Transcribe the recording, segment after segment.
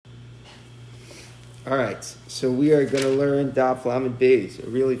All right, so we are going to learn Daf Lamed Beis, a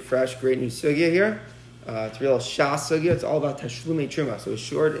really fresh, great new sugya here. It's real Shas sugya. It's all about Tashlumei Truma. So it's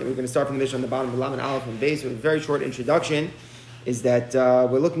short, and we're going to start from the mission on the bottom of Lamed Aleph and Beis. With a very short introduction, is that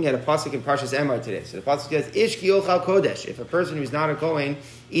we're looking at a pasuk in Parshas Emor today. So the pasuk says, "Ish ki yochal kodesh." If a person who's not a kohen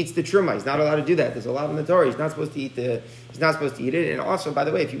eats the truma, he's not allowed to do that. There's a lot in the Torah. He's not supposed to eat it. And also, by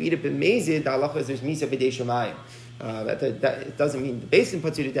the way, if you eat it b'mezid, the halacha is there's misa b'dei shemayim. That it doesn't mean the basin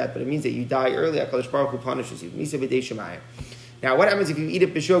puts you to death, but it means that you die early. HaKadosh Baruch Hu punishes you. Misa b'dei shemayim. Now, what happens if you eat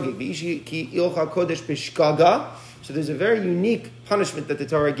it b'shogeg? V'ishi ki yochal kodesh b'shgaga. So there's a very unique punishment that the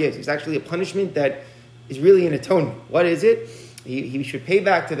Torah gives. It's actually a punishment that is really an atonement. What is it? He should pay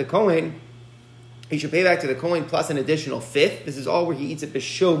back to the Kohen. He should pay back to the Kohen plus an additional fifth. This is all where he eats it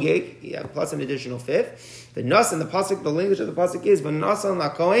b'shogeg, plus an additional fifth. The nas and the pasuk, the language of the pasuk is v'nasan la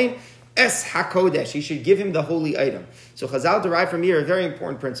Kohen es hakodesh. He should give him the holy item. So Chazal derive from here a very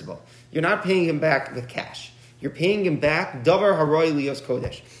important principle. You're not paying him back with cash. You're paying him back davar haroy lios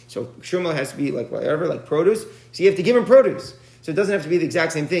kodesh. So truma has to be like whatever, like produce. So you have to give him produce. So it doesn't have to be the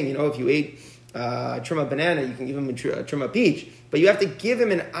exact same thing. You know, if you ate truma banana, you can give him a truma peach, but you have to give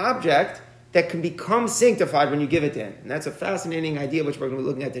him an object that can become sanctified when you give it to him. And that's a fascinating idea, which we're going to be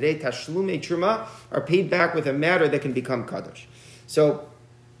looking at today. Tashlumei truma are paid back with a matter that can become kadosh. So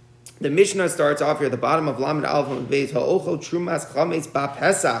the Mishnah starts off here at the bottom of Lamed Aleph and Beis. Ha'ochel trumas chametz ba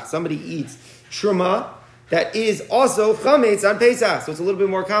Pesach. Somebody eats truma that is also chametz on Pesach. So it's a little bit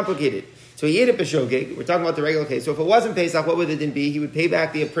more complicated. So he ate it b'shogeg. We're talking about the regular case. So if it wasn't Pesach, what would it then be? He would pay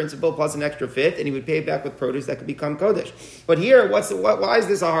back the principal plus an extra fifth, and he would pay it back with produce that could become kodesh. But here, why is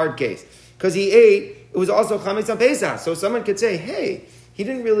this a hard case? Because he ate, it was also chametz on Pesach. So someone could say, hey, he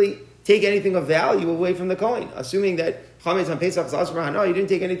didn't really take anything of value away from the Kohen, assuming that chametz on Pesach is also no, he didn't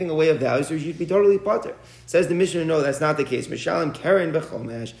take anything away of value, so he should be totally pater. Says the Mishnah, no, that's not the case. Mishalim keren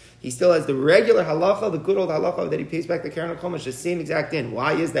b'chomesh. He still has the regular halacha, the good old halacha that he pays back the keren b'chomesh, the same exact din.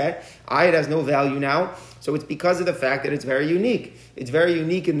 Why is that? It has no value now. So it's because of the fact that it's very unique. It's very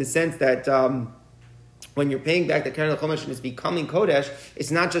unique in the sense that when you're paying back the Keren HaChomesh and it's becoming Kodesh,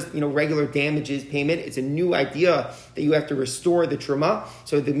 it's not just, regular damages payment. It's a new idea that you have to restore the Truma.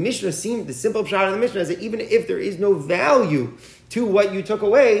 So the Mishnah the simple pshat of the Mishnah is that even if there is no value to what you took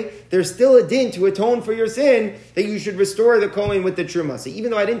away, there's still a din to atone for your sin that you should restore the Kohen with the Truma. So even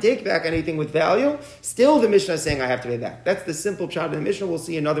though I didn't take back anything with value, still the Mishnah is saying I have to pay back. That's the simple pshat of the Mishnah. We'll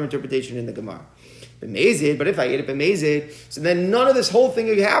see another interpretation in the Gemara. B'mezid, but if I eat it b'mezid, so then none of this whole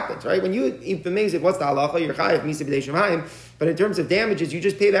thing happens, right? When you eat b'mezid, what's the halacha? You're chayav misa b'dei shemayim. But in terms of damages, you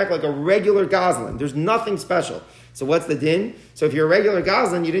just pay back like a regular gazlan. There's nothing special. So what's the din? So if you're a regular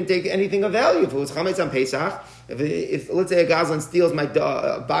gazlan, you didn't take anything of value. If it was chametz on Pesach, if let's say a gazlan steals my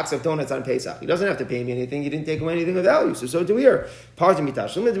box of donuts on Pesach, he doesn't have to pay me anything. He didn't take away anything of value. So do here. Partim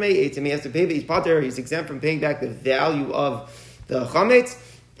mitash. He has to pay. He's pater. He's exempt from paying back the value of the chametz.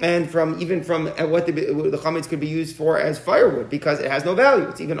 And from what the chametz could be used for as firewood, because it has no value.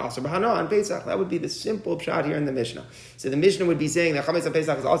 It's even asur b'hana on Pesach. That would be the simple pshat here in the Mishnah. So the Mishnah would be saying that chametz on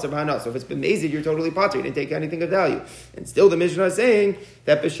Pesach is asur b'hana. So if it's b'mezid, you're totally pater. You didn't take anything of value. And still the Mishnah is saying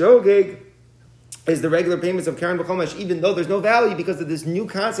that b'shogeg is the regular payments of Keren b'chomesh, even though there's no value because of this new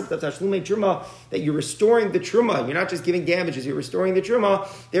concept of Tashlumei Truma, that you're restoring the Truma. You're not just giving damages, you're restoring the Truma.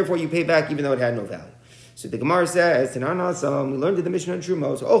 Therefore, you pay back even though it had no value. So the Gemara says, we learned in the Mishnah on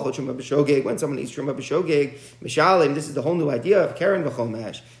Truma, so Truma b'shogeg, when someone eats Truma b'shogeg, Mishalim, this is the whole new idea of Keren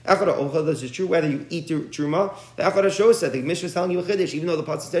v'chomesh. Echad ha'ochel, this is true whether you eat Truma. The Echad ha'shosa, the Mishnah is telling you a chiddush, even though the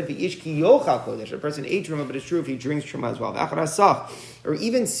pasuk said, v'ish ki yochal kodesh, a person ate Truma, but it's true if he drinks Truma as well. Echad ha'sach, or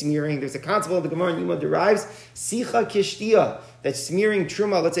even smearing, there's a concept of the Gemara in Yuma derives, sicha kishtia, that smearing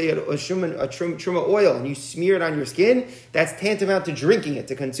truma, let's say a truma oil, and you smear it on your skin, that's tantamount to drinking it,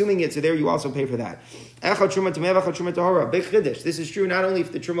 to consuming it, so there you also pay for that. Big chiddush. This is true not only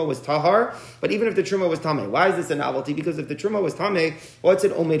if the truma was tahar, but even if the truma was tameh. Why is this a novelty? Because if the truma was tameh, what's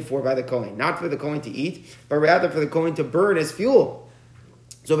it omed for by the Kohen? Not for the Kohen to eat, but rather for the Kohen to burn as fuel.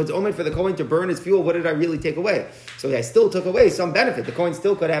 So if it's omed for the Kohen to burn as fuel, what did I really take away? So I still took away some benefit. The Kohen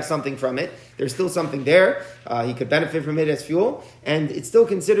still could have something from it. There's still something there. He could benefit from it as fuel. And it's still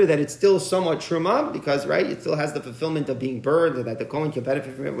considered that it's still somewhat truma because, right, it still has the fulfillment of being burned and that the Kohen can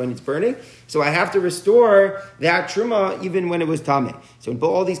benefit from it when it's burning. So I have to restore that truma even when it was tameh. So in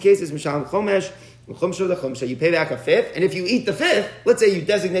all these cases, Mishalim Chomesh, you pay back a fifth. And if you eat the fifth, let's say you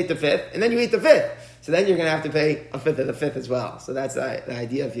designate the fifth, and then you eat the fifth. So then you're going to have to pay a fifth of the fifth as well. So that's the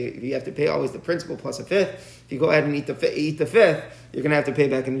idea. If you have to pay always the principal plus a fifth, if you go ahead and eat the fifth, you're going to have to pay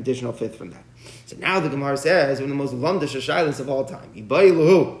back an additional fifth from that. So now the Gemara says, one of the most lumdish shaylas of all time,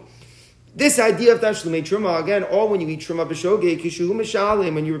 this idea of Tashlumei Truma, again, all when you eat Truma b'shogeg, kishuhu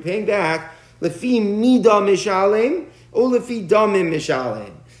mishalim, when you were paying back Lefi mida mishalem, or lefi damim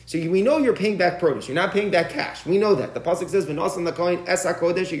mishalem. So we know you're paying back produce. You're not paying back cash. We know that. The pasuk says, "V'nosan l'kohen es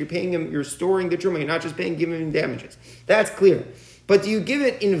hakodesh." You're paying him. You're storing the truma. You're not just giving him damages. That's clear. But do you give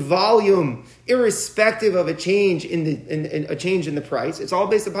it in volume, irrespective of a change in the price? It's all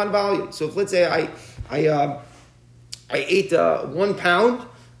based upon volume. So if let's say I ate 1 pound,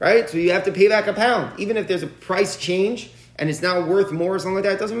 right? So you have to pay back a pound, even if there's a price change and it's now worth more or something like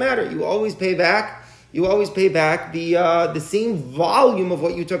that. It doesn't matter. You always pay back. The same volume of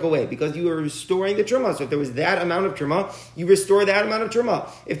what you took away because you were restoring the truma. So if there was that amount of truma, you restore that amount of truma.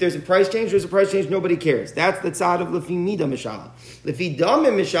 If there's a price change, there's a price change. Nobody cares. That's the tzad of lefi mida mishalim. Lefi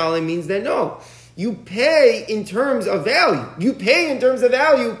damim mishalim means that no, you pay in terms of value. You pay in terms of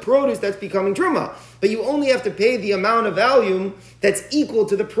value produce that's becoming truma. But you only have to pay the amount of volume that's equal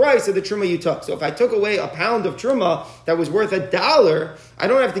to the price of the truma you took. So if I took away a pound of truma that was worth $1, I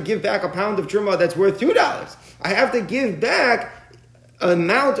don't have to give back a pound of truma that's worth $2. I have to give back an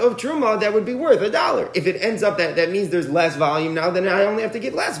amount of truma that would be worth $1. If it ends up that means there's less volume now, then I only have to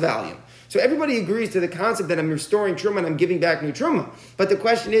give less volume. So everybody agrees to the concept that I'm restoring truma and I'm giving back new truma. But the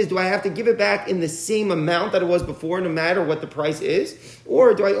question is, do I have to give it back in the same amount that it was before, no matter what the price is?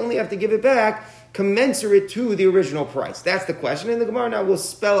 Or do I only have to give it back commensurate to the original price? That's the question. And the Gemara now will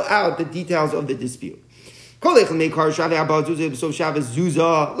spell out the details of the dispute. Let's say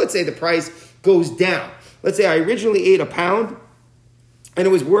the price goes down. Let's say I originally ate a pound and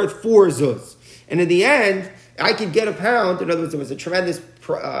it was worth 4 zuz. And in the end, I could get a pound. In other words, there was a tremendous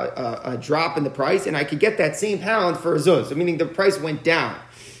drop in the price, and I could get that same pound for a zuz, meaning the price went down.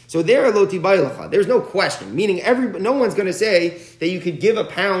 So there, there's no question. Meaning, no one's going to say that you could give a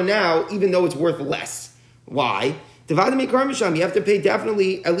pound now, even though it's worth less. Why? You have to pay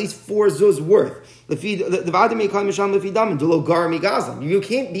definitely at least 4 zuz worth. You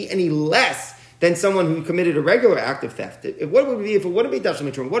can't be any less than someone who committed a regular act of theft. What would it be if it wouldn't be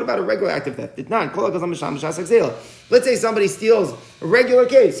Tashlim Truma? What about a regular act of theft? Let's say somebody steals a regular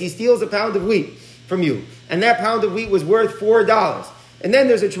case. He steals a pound of wheat from you, and that pound of wheat was worth $4. And then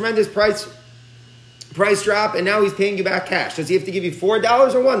there's a tremendous price drop, and now he's paying you back cash. Does he have to give you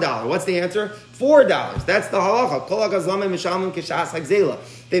 $4 or $1? What's the answer? $4. That's the halacha.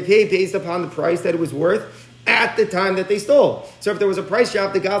 They pay based upon the price that it was worth at the time that they stole. So if there was a price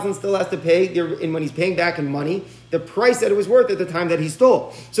drop, the Gazlan still has to pay, and when he's paying back in money, the price that it was worth at the time that he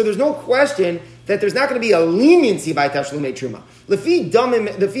stole. So there's no question that there's not going to be a leniency by Tashlumei Truma. Lefi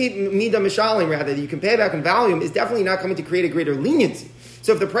mida mishalim, rather, that you can pay back in volume, is definitely not coming to create a greater leniency.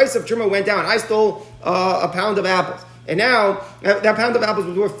 So if the price of Truma went down, I stole a pound of apples, and now that pound of apples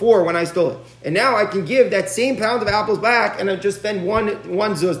was worth 4 when I stole it, and now I can give that same pound of apples back, and I just spend one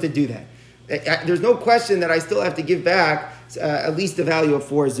zuz to do that. There's no question that I still have to give back at least the value of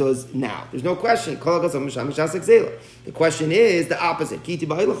 4 zuz now. There's no question. The question is the opposite.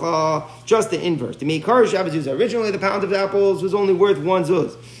 Just the inverse. Originally, the pound of apples was only worth 1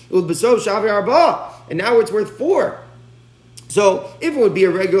 zuz. And now it's worth 4. So if it would be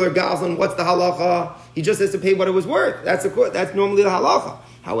a regular Gazlan, what's the halacha? He just has to pay what it was worth. That's normally the halacha.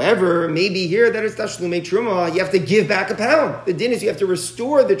 However, maybe here that it's Tashlumei Truma, you have to give back a pound. The din is you have to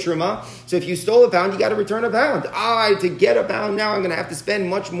restore the Truma. So if you stole a pound, you got to return a pound. To get a pound now, I'm going to have to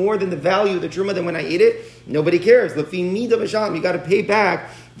spend much more than the value of the Truma than when I ate it. Nobody cares. Lefi mida mishalim, you got to pay back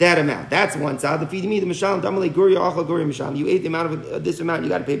that amount. That's one side. Lefi mida mishalim, damalei guria achal guria mishalim. You ate the amount of this amount, you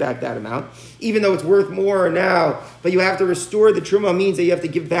got to pay back that amount, even though it's worth more now. But you have to restore the Truma means that you have to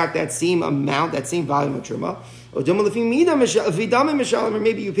give back that same amount, that same volume of Truma. Or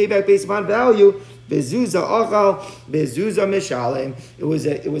maybe you pay back based upon value. Bezuza achal, bezuza mishalim. It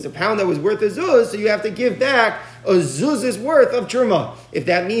was a pound that was worth a zuz, so you have to give back a zuz's worth of truma. If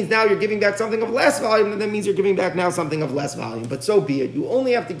that means now you're giving back something of less volume, then that means you're giving back now something of less volume. But so be it. You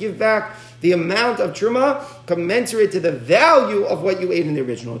only have to give back the amount of truma commensurate to the value of what you ate in the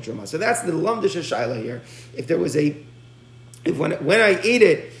original truma. So that's the lumdish shaila here. If when I ate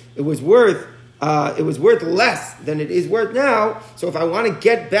it, it was worth less than it is worth now. So if I want to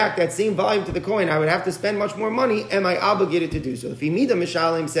get back that same volume to the coin, I would have to spend much more money. Am I obligated to do so? The Mida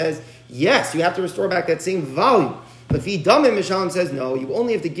Mishalim says, yes, you have to restore back that same volume. The Damim Mishalim says, no, you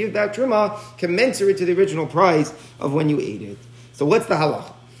only have to give back Truma commensurate to the original price of when you ate it. So what's the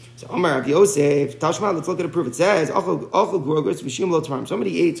halacha? So Amar Rav Yosef, Tashma, let's look at a proof. It says,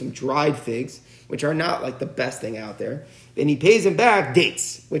 somebody ate some dried figs, which are not like the best thing out there, and he pays him back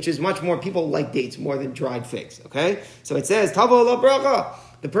dates, which is much more, people like dates more than dried figs, okay? So it says, Tavo la bracha.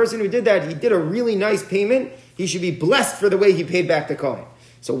 The person who did that, he did a really nice payment. He should be blessed for the way he paid back the coin.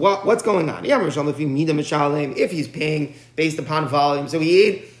 So what's going on? If he's paying based upon volume, so he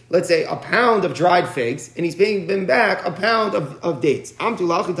ate let's say, a pound of dried figs, and he's paying them back a pound of dates.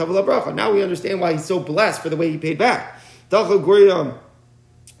 Now we understand why he's so blessed for the way he paid back. The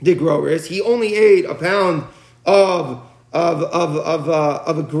growers, he only ate a pound of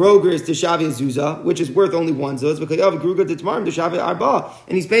a grogers to Shavi Zuzah, which is worth only one zuz,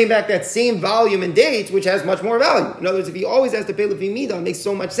 and he's paying back that same volume in dates, which has much more value. In other words, if he always has to pay Lefi Midah, it makes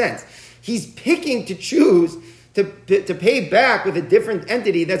so much sense. He's picking to choose to pay back with a different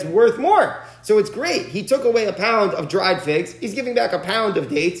entity that's worth more. So it's great. He took away a pound of dried figs. He's giving back a pound of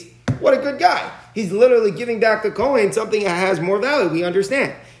dates. What a good guy. He's literally giving back the Kohen something that has more value. We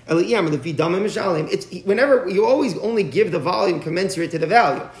understand. It's whenever you always only give the volume commensurate to the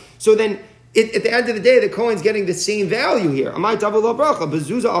value. So then at the end of the day, the Kohen's getting the same value here. He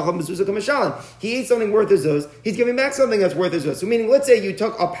ate something worth a zuz. He's giving back something that's worth a zuz. So meaning, let's say you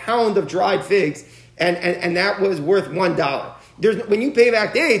took a pound of dried figs and that was worth $1. When you pay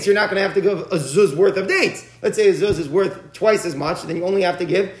back dates, you're not going to have to give a zuz worth of dates. Let's say a zuz is worth twice as much, then you only have to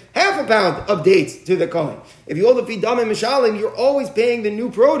give half a pound of dates to the Kohen. If you hold the fidam and mishalim, you're always paying the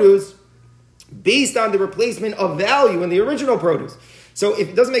new produce based on the replacement of value in the original produce. So if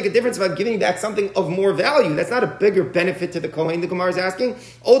it doesn't make a difference if I'm giving back something of more value, that's not a bigger benefit to the Kohen, the Gemara is asking.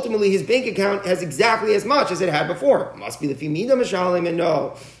 Ultimately, his bank account has exactly as much as it had before. It must be the Fimida Mashalim, and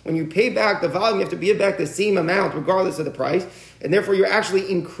no. When you pay back the volume, you have to pay back the same amount regardless of the price, and therefore you're actually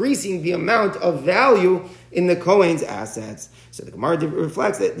increasing the amount of value in the Kohen's assets. So the Gemara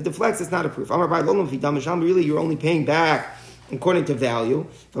deflects it's not a proof. Really, you're only paying back according to value.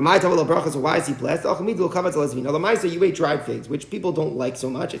 So why is he blessed? You ate dried figs, which people don't like so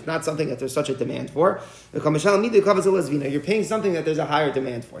much. It's not something that there's such a demand for. You're paying something that there's a higher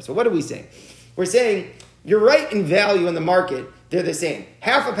demand for. So what are we saying? We're saying you're right in value in the market. They're the same.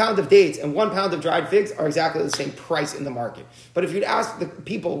 Half a pound of dates and 1 pound of dried figs are exactly the same price in the market. But if you'd ask the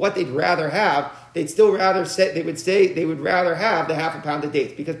people what they'd rather have, they'd still rather say they would rather have the half a pound of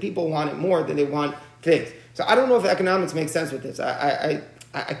dates because people want it more than they want figs. So I don't know if economics makes sense with this. I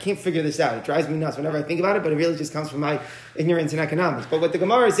can't figure this out. It drives me nuts whenever I think about it, but it really just comes from my ignorance in economics. But what the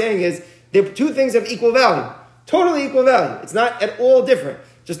Gemara is saying is there are two things of equal value. Totally equal value. It's not at all different.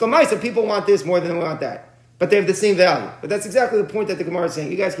 Just Lamaisa, people want this more than they want that. But they have the same value. But that's exactly the point that the Gemara is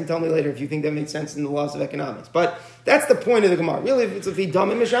saying. You guys can tell me later if you think that makes sense in the laws of economics. But that's the point of the Gemara. Really, if it's a fidam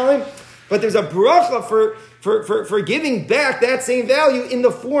and mishalim, but there's a bracha for giving back that same value in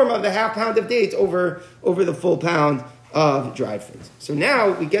the form of the half pound of dates over the full pound of dried figs. So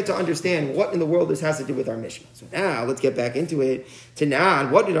now we get to understand what in the world this has to do with our Mishnah. So now let's get back into it.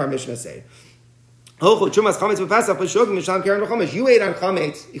 Tanan, what did our Mishnah say? You ate on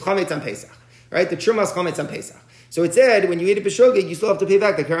chametz on Pesach. Right? The Trumas Chometz on Pesach. So it said, when you ate a Peshogeg, you still have to pay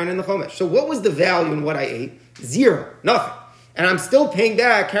back the Karen and the Chomesh. So what was the value in what I ate? 0. Nothing. And I'm still paying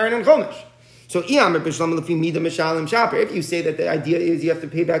back Karen and Chomesh. So if you say that the idea is you have to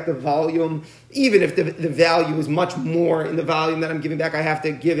pay back the volume, even if the value is much more in the volume that I'm giving back, I have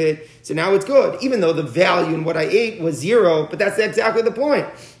to give it. So now it's good. Even though the value in what I ate was 0, but that's exactly the point.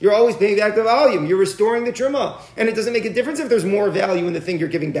 You're always paying back the volume. You're restoring the truma. And it doesn't make a difference if there's more value in the thing you're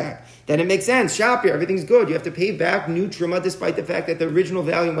giving back. Then it makes sense. Shop here, everything's good. You have to pay back new truma despite the fact that the original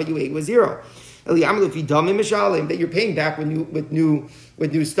value in what you ate was 0. That you're paying back with new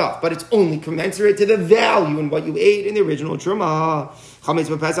stuff, but it's only commensurate to the value in what you ate in the original truma.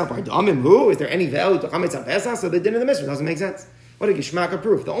 Is there any value to chametz on Pesach? So the din of the Mishnah doesn't make sense. What a gishmak of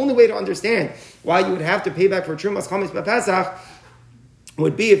proof. The only way to understand why you would have to pay back for trumas chametz Pesach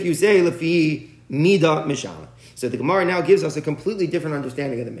would be if you say lefi mida mishalim. So the Gemara now gives us a completely different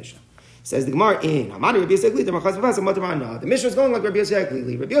understanding of the Mishnah. Says the Gemara in the Mishnah is going like Rabbi Yossi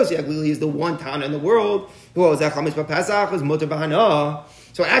Aglili. Rabbi Yossi Aglili is the one Tana in the world who was that chametz b'Pesach was mutar b'hana.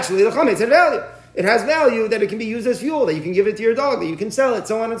 So actually, the chametz has value. It has value that it can be used as fuel, that you can give it to your dog, that you can sell it,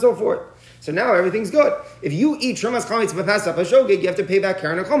 so on and so forth. So now everything's good. If you eat trumas chametz b'Pesach b'Shogeg, you have to pay back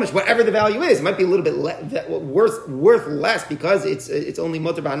Karen and Chomesh, whatever the value is. It might be a little bit worth less because it's only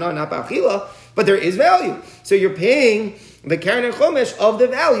mutar b'hana, not b'achila, but there is value. So you're paying the Karen and Chomesh of the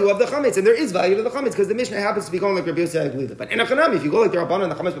value of the chametz, and there is value to the chametz because the Mishnah happens to be going like Rabbi Yossi Aglili. But in a chanami, if you go like the Rabbanan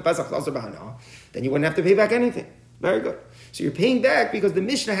and the chametz b'Pesach also b'hana, then you wouldn't have to pay back anything. Very good. So you're paying back because the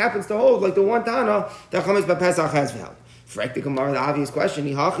Mishnah happens to hold like the one Tana that chametz b'Pesach has value. Frek the Gemara, the obvious question,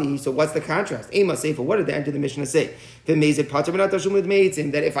 so what's the contrast? Ema Seifa, what did the end of the Mishnah say? B'mezid pater b'nat tashum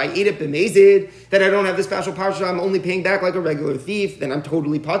l'dmeitzim, that if I eat it b'mezid, that I don't have the special parsha, I'm only paying back like a regular thief, then I'm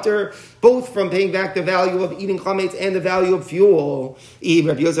totally pater, both from paying back the value of eating chametz and the value of fuel.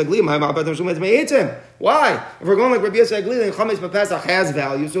 Why? If we're going like Rabbi Yosef Agli, then chametz b'pesach has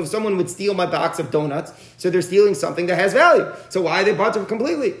value, so if someone would steal my box of donuts, so they're stealing something that has value. So why are they pater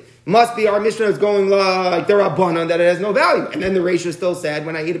completely? Must be our Mishnah is going like the Rabbanan that it has no value. And then the ratio still said,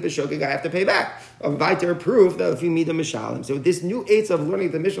 when I eat a b'shogeg, I have to pay back. A viter proof that if you meet a mishalim. So this new eights of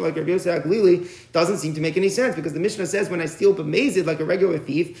learning the Mishnah like Rabbi Yosef Aglili doesn't seem to make any sense, because the Mishnah says when I steal b'mezid like a regular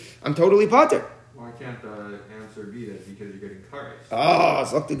thief, I'm totally pater. Why can't the answer be that because you're getting kares?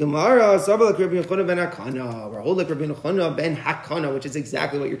 So the Gemara, Sabah like Rabbi Yochanan ben Hakana, or hold like Rabbi Yochanan ben Hakana, which is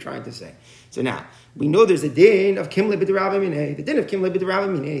exactly what you're trying to say. So now, we know there's a din of Kimle b'derabba minei. The din of Kimle b'derabba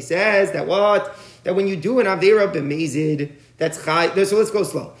minei says that what? That when you do an Avera b'mezid, that's chai. So let's go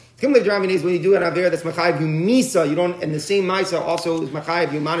slow. Kimle b'derabba minei is when you do an Avera that's machayev you misa. You don't, and the same misa also is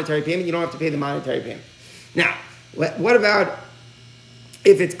machayev you monetary payment. You don't have to pay the monetary payment. Now, what about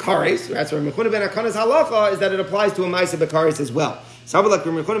if it's kares? That's where Mechuna ben Hakana's halacha is that it applies to a misa b'kares as well.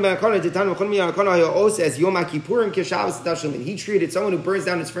 He treated someone who burns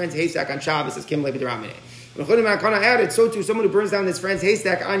down his friend's haystack on Shabbos as Kim Levidaramine. Added, so too someone who burns down his friend's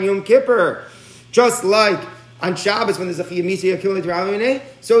haystack on Yom Kippur. Just like on Shabbos when there's a Chiyuv Misa, you have Kim Levidaramine.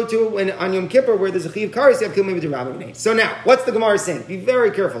 So too when on Yom Kippur where there's a Chiyuv Kares, you have Kim Levidaramine. So now, what's the Gemara saying? Be very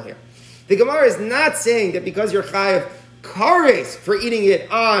careful here. The Gemara is not saying that because you're Chayav Kares for eating it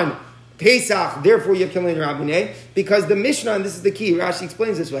on Pesach, therefore you have Kimlei Rabbaneh, because the Mishnah, and this is the key, Rashi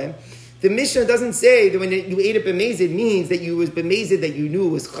explains this way, the Mishnah doesn't say that when you ate it b'mezid means that you was b'mezid that you knew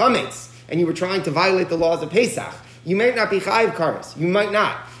was chametz, and you were trying to violate the laws of Pesach. You might not be chayiv kares, you might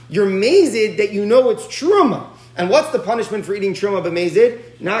not. You're mezid that you know it's truma. And what's the punishment for eating truma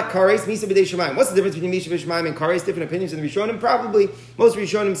b'mezid? Not kares, misa b'dei shemayim. What's the difference between misa b'dei shemayim and kares? Different opinions in the Rishonim. Probably, most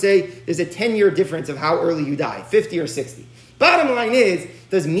Rishonim say there's a 10-year difference of how early you die, 50 or 60. Bottom line is,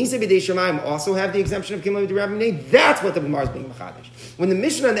 does Misa B'dei Shemayim also have the exemption of Kimle B'derabbaneh? That's what the Gemara is being machadish. When the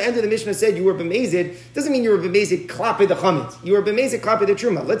Mishnah, on the end of the Mishnah said you were b'mezid, doesn't mean you were b'mezid klape the chametz. You were b'mezid klape the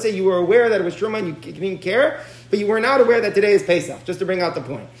truma. Let's say you were aware that it was truma and you didn't care, but you were not aware that today is Pesach, just to bring out the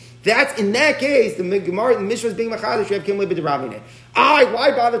point. That's, in that case, the Gemara, the Mishnah is being machadish, you have Kimle B'derabbaneh.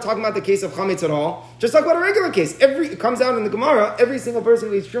 Why bother talking about the case of chametz at all? Just talk about a regular case. It comes out in the Gemara, every single person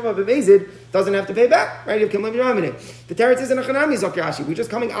who eats truma b'mezid doesn't have to pay back, right? You have Kimle B'derabbaneh. The teretz is in a chanami Zakir Ashi. We're just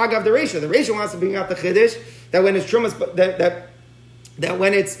coming agav the ratio. The ratio wants to bring out the chiddush that when it's trumas, that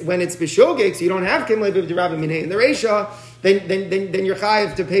when it's b'shogeg, so you don't have Kimle B'derabbaneh in the ratio, then you're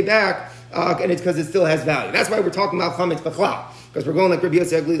chayiv to pay back, and it's because it still has value. That's why we're talking about chametz b'chlal, because we're going like Rabbi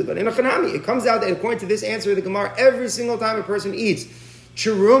Yosef Aglili. But in a chanami, it comes out that according to this answer of the Gemara, every single time a person eats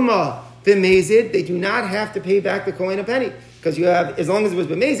churuma b'mezid, they do not have to pay back the kohen a penny, because you have, as long as it was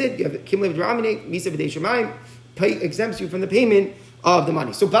b'mezid, you have Kimle B'derabbaneh, misa b'dei shemayim, exempts you from the payment of the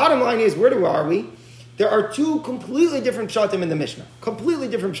money. So bottom line is, where are we? There are two completely different pshatim in the Mishnah. Completely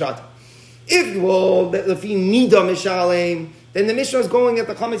different pshatim. If you will, if you need a mishalem, then the Mishnah is going that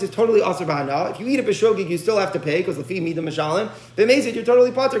the chametz is totally asur b'hana. If you eat a b'shogeg, you still have to pay because lefi mida mishalem. The mezid, you're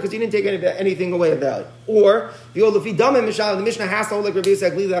totally pater because you didn't take anything away of value. Or if you hold lefi dama mishalem, the Mishnah has to hold like Rabbi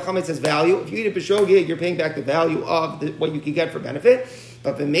Yosef Aglili that chametz has value. If you eat a b'shogeg, you're paying back the value of what you can get for benefit.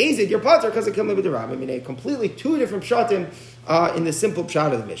 But b'mezid, you're pater because of Kimle B'derabbaneh. I mean, completely two different pshatim in the simple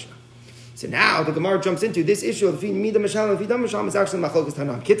pshat of the Mishnah. So now the Gemara jumps into this issue of lefi mida mishalem, lefi dama mishalem is actually machlokas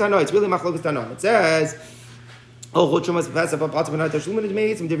tanam. Kitano, it's really machlokas tanam. It says, Rabbi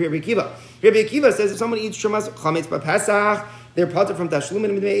Akiva says if someone eats Shumas Chametz B'Pesach, they're pater from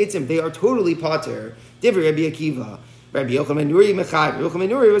Tashlumin and Eitzim. They are totally pater. Divri Rabbi Akiva. Rabbi Yochanan Nuri Mechayev. Rabbi Yochanan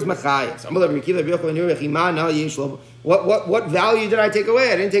Nuri was Mechayev. So Rabbi Akiva, Rabbi Yochanan Nuri Chimana Yeshlo. What value did I take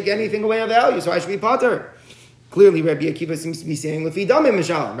away? I didn't take anything away of value, so I should be pater. Clearly, Rabbi Akiva seems to be saying lefi damim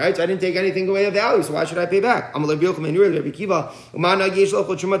mishalem, right? So I didn't take anything away of value, so why should I pay back? Rabbi Yochanan Nuri, Rabbi Akiva, Umana Yeshlo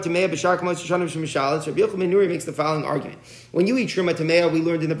Chol Truma Tamei B'Shar Kamos Shoshanim Shemishalim. So Rabbi Yochanan Nuri makes the following argument: when you eat Truma Tamei, we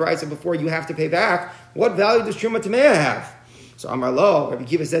learned in the Brisa before you have to pay back. What value does Truma Tamei have? So Amar Lo, Rabbi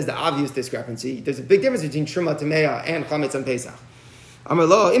Akiva says the obvious discrepancy. There's a big difference between Truma Tamei and Chametz on Pesach. You might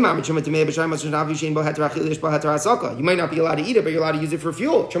not be allowed to eat it, but you're allowed to use it for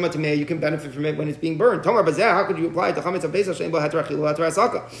fuel. Truma Tamei, you can benefit from it when it's being burned. How could you apply it to chametz on Pesach?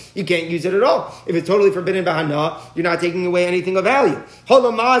 You can't use it at all. If it's totally forbidden b'hana, you're not taking away anything of value.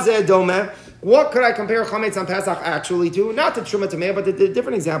 What could I compare chametz on Pesach actually to? Not to Truma Tamei, but the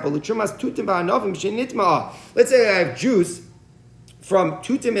different example. Let's say I have juice from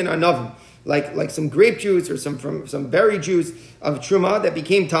tutim and anavim. like some grape juice or some berry juice of truma that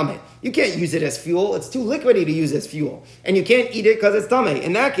became tameh. You can't use it as fuel. It's too liquidy to use as fuel. And you can't eat it because it's tameh.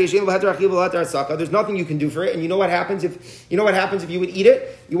 In that case, there's nothing you can do for it. And you know what happens if you would eat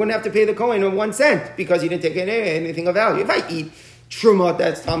it? You wouldn't have to pay the Kohen 1 cent because you didn't take anything of value. If I eat truma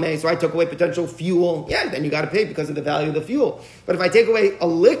that's tameh, so I took away potential fuel, then you got to pay because of the value of the fuel. But if I take away a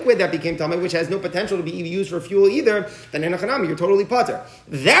liquid that became tameh, which has no potential to be used for fuel either, then in a chanami, you're totally pater.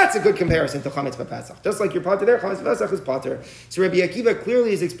 That's a good comparison to chametz b'Pesach. Just like you're pater there, chametz b'Pesach is pater. So Rabbi Akiva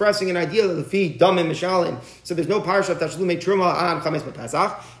clearly is expressing an idea that the fee damim mishalim. So there's no parsha of tashlume truma on chametz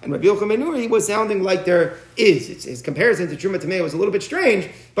b'Pesach. And Rabbi Yochanan ben Nuri was sounding like there is. His comparison to truma tameh was a little bit strange,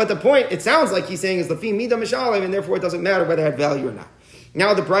 but the point it sounds like he's saying is the fee mida mishalim, and therefore it doesn't matter whether it had value or not.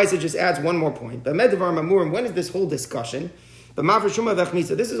 Now the Brisa just adds one more point. When is this whole discussion?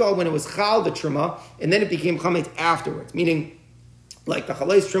 This is all when it was chal the truma, and then it became chametz afterwards. Meaning, like the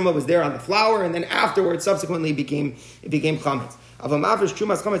chalais truma was there on the flour, and then afterwards, subsequently, it became chametz.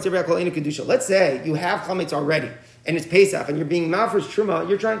 Let's say you have chametz already, and it's Pesach, and you're being mafresh truma.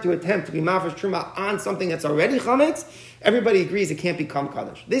 You're trying to attempt to be mafresh truma on something that's already chametz. Everybody agrees it can't become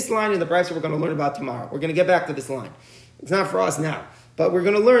kaddish. This line in the Brisa we're going to learn about tomorrow. We're going to get back to this line. It's not for us now. But we're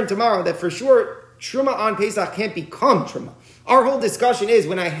going to learn tomorrow that for sure, truma on Pesach can't become truma. Our whole discussion is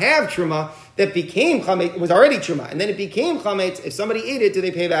when I have truma that became chametz, it was already truma, and then it became chametz, if somebody ate it, do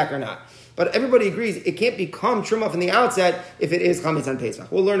they pay back or not? But everybody agrees it can't become truma from the outset if it is chametz on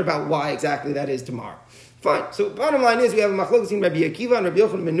Pesach. We'll learn about why exactly that is tomorrow. Fine. So bottom line is we have a machlokes between Rabbi Akiva and Rabbi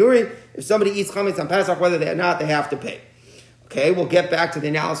Yochanan ben Nuri. If somebody eats chametz on Pesach, whether they or not, they have to pay. Okay, we'll get back to the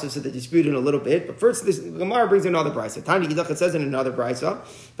analysis of the dispute in a little bit. But first, this Gemara brings another brisa. Tani Yidach, it says in another brisa,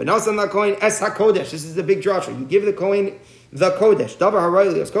 but now some Kohen es hakodesh. This is the big drasha. You give the Kohen the kodesh. Davar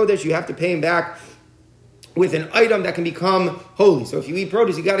harayli as kodesh. You have to pay him back with an item that can become holy. So if you eat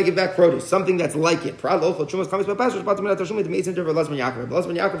produce, you got to give back produce, something that's like it. Yaakov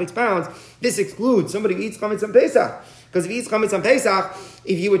expounds, this excludes somebody who eats chametz on Pesach. Because if he eats chametz on Pesach,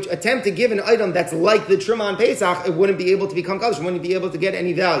 if you would attempt to give an item that's like the truma on Pesach, it wouldn't be able to become kaddish. It wouldn't be able to get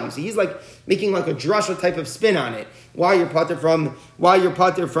any value. So he's like making like a drasha type of spin on it. Why you're pater from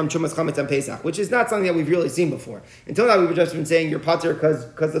trumas chametz on Pesach, which is not something that we've really seen before. Until now, we've just been saying you're pater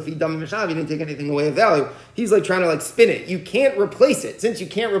because the feed dam mishav, you didn't take anything away of value. He's like trying to like spin it. You can't replace it. Since you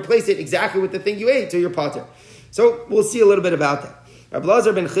can't replace it exactly with the thing you ate, so you're pater. So we'll see a little bit about that. Rabbi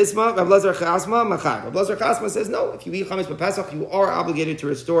Lazar ben Chasma, Rabbi Lazar Chasma, Machar. Rabbi Lazar Chasma says, no, if you eat chametz b'Pesach, you are obligated to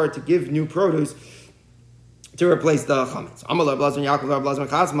restore, to give new produce to replace the chametz. Amal Rabbi Lazar Yaakov, Rabbi Lazar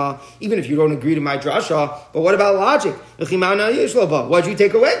Chasma, even if you don't agree to my drasha, but what about logic? What'd you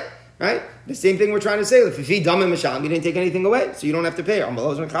take away? Right? The same thing we're trying to say. If you feed dam and masham, you didn't take anything away, so you don't have to pay. We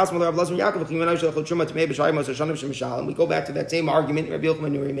go back to that same argument Rabbi Yochanan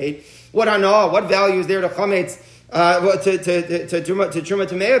ben Nuri made. What value is there to chametz? To truma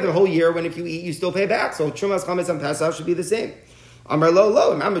tamei the whole year, when if you eat, you still pay back. So trumas chametz on Pesach should be the same. There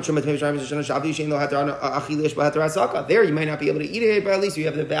you might not be able to eat it, but at least you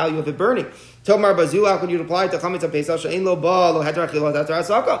have the value of it burning. Tomar bazu, how can you apply to chametz on Pesach?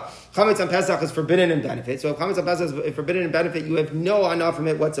 Chametz on Pesach is forbidden in benefit. So if chametz on Pesach is forbidden in benefit, you have no anah from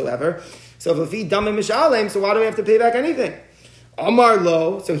it whatsoever. So if we feed dam and mishalem, so why do we have to pay back anything? Amar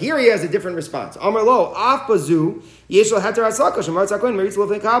lo, so here he has a different response. Amar lo, af bazu, yeshlo heter asaka, shemar tzakon, meritz lo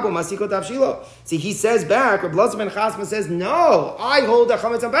fekabo, masiko tavshilo. See, he says back, Rabbi Lazar ben Chasma says, no, I hold that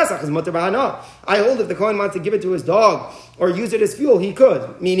chametz on Pesach is mutter b'hana. I hold if the Kohen wants to give it to his dog or use it as fuel, he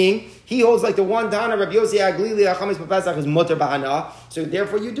could. Meaning, he holds like the one Tana, Rabbi Yossi Aglili, that chametz on Pesach is mutter b'hana. So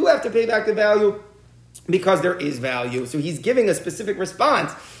therefore, you do have to pay back the value because there is value. So he's giving a specific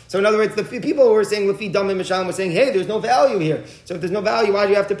response. So in other words, the people who were saying Lefi Dam and Mishalim were saying, hey, there's no value here. So if there's no value, why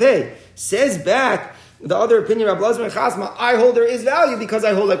do you have to pay? Says back the other opinion, Rabbi Lazar ben Chasma, I hold there is value because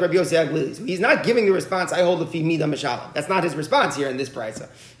I hold like Rabbi Yossi Aglili. So he's not giving the response, I hold Lefi Mida Mishalim. That's not his response here in this brisa.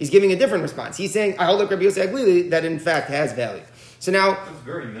 He's giving a different response. He's saying, I hold like Rabbi Yossi Aglili that in fact has value. So now, that's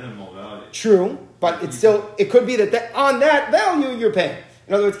very minimal value. True, but it's still, it could be that on that value you're paying.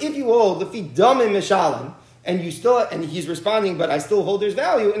 In other words, if you hold Lefi Dam and Mishalim, and he's responding, but I still hold there's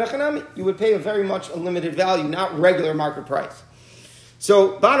value, in a chanami, you would pay a very much a limited value, not regular market price.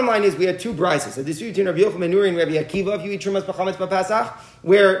 So, bottom line is, we had two brises. A dispute between Rabbi Yochanan ben Nuri and Rabbi Akiva, if you eat trumas b'chametz b'Pesach,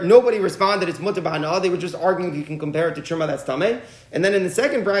 where nobody responded, it's mutter b'hana. They were just arguing if you can compare it to truma that's tameh. And then in the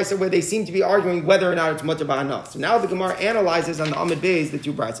second brisa, where they seem to be arguing whether or not it's mutter b'hana. So now the Gemara analyzes on the Amud Beis the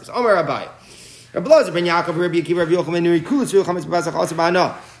two brises. Amar Abai. Rabbi Lazar ben Yaakov, Rabbi Akiva, Rabbi Yochanan ben Nuri, kulus chametz b'Pesach also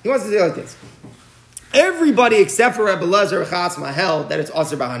b'hana. He wants to say like this. Everybody except for Rabbi Lazar Chasma held that it's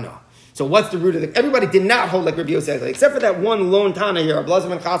Asr B'Hana. So what's the root of the... Everybody did not hold like Rabbi Yosef, except for that one lone Tana here, Abelazar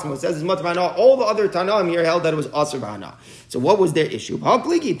ben Chasma, who says it's Mutter B'Hana. All the other Tanaim here held that it was Asur B'Hana. So what was their issue?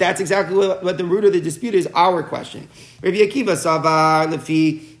 That's exactly what the root of the dispute is, our question. Rabbi Akiva Savar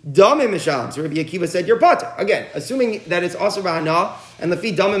Lefi Damim Mishalim. So Rabbi Akiva said, you're potter. Again, assuming that it's Asur B'Hana and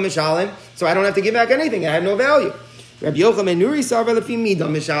Lefi Damim Mishalim, so I don't have to give back anything. I have no value. Rabbi Yochanan Nuri Sarva Lefi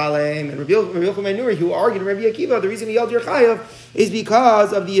Midam Mishalem, and Rabbi Yochanan Nuri, who argued Rabbi Akiva, the reason he held your chayav is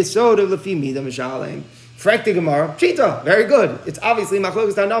because of the yesod of Lefi Midam Mishalem. Frek the Gemara, Chita, very good. It's obviously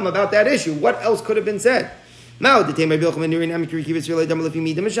Machlokas Tanam about that issue. What else could have been said? Somebody might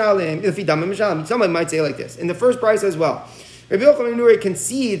say like this in the first price as well. Rabbi Yochanan Nuri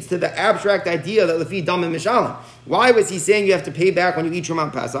concedes to the abstract idea that Lefi Dam and Mishalim. Why was he saying you have to pay back when you eat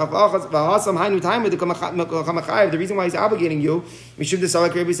Truma Pesach? The reason why he's obligating you, maybe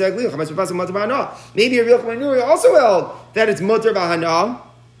Rabbi Yochanan Nuri also held that it's Mutter B'Hana,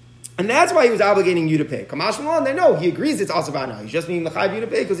 and that's why he was obligating you to pay. Kamash Malon, they know he agrees it's also B'Hana. He's just being Mechayiv you to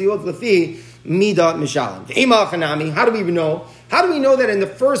pay because he holds Lefi Mida Mishalim. How do we even know? How do we know that in the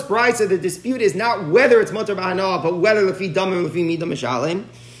first price of the dispute is not whether it's Mutter B'Hana, but whether Lefi Dam and Lefi Mida Mishalim?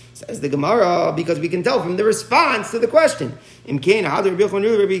 Says the Gemara, because we can tell from the response to the question. Rabbi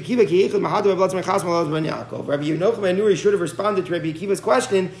Yochanan Nuri should have responded to Rabbi Akiva's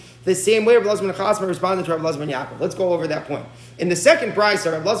question the same way Rabbi Elazar ben Chasma responded to Rabbi Elazar ben Yaakov. Let's go over that point. In the second price,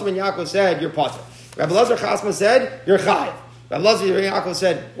 Rabbi Elazar ben Yaakov said, you're potter. Rabbi Elazar Chasma said, you're chayiv. Rabbi Elazar ben Yaakov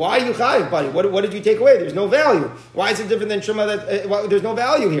said, why are you chayiv, buddy? What did you take away? There's no value. Why is it different than Truma? There's no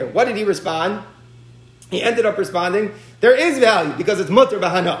value here. What did he respond? He ended up responding, there is value because it's Mutter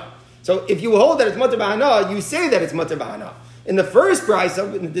B'Hana. So if you hold that it's Mutter B'Hana, you say that it's Mutter B'Hana. In the first price,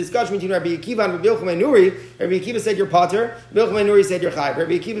 in the discussion between Rabbi Akiva and Rabbi Yochanan Nuri, Rabbi Akiva said you're potter, Rabbi Yochanan Nuri said you're chayiv.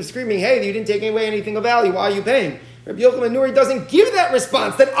 Rabbi Akiva is screaming, hey, you didn't take away anything of value, why are you paying? Rabbi Yochanan Nuri doesn't give that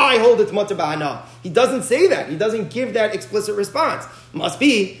response that I hold it's Mutter B'Hana. He doesn't say that. He doesn't give that explicit response. Must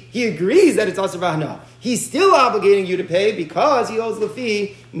be, he agrees that it's Asur B'Hana. He's still obligating you to pay because he owes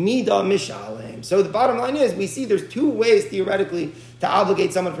Lefi Mida Mishalem. So the bottom line is, we see there's two ways theoretically to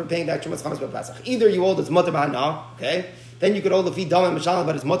obligate someone for paying back Trumas Chametz Pesach. Either you hold it's Mutter B'Hana, okay? Then you could hold Lefi Dam and Mishalem,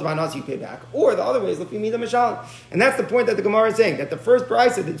 but it's Mutter B'Hana, so you pay back. Or the other way is Lefi Mida Mishalem. And that's the point that the Gemara is saying, that the first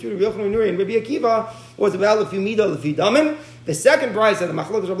price of the two Rabbi Yochanan Nuri and Rabbi Akiva was about Lefi Mida, Lefi Damim. The second price of the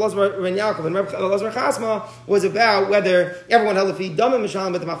Machlokes of Rabbi Elazar ben Yaakov and Rabbi Elazar ben Chasma was about whether everyone held Lefi Dam and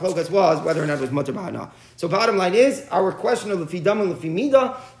Mishalem, but the Machlokes was whether or not it was Mutter B'Hana. So bottom line is, our question of Lefi Dam and Lefi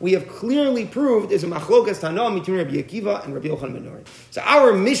Mida, we have clearly proved is a Machlokes Tana between Rabbi Akiva and Rabbi Yochanan ben Nuri. So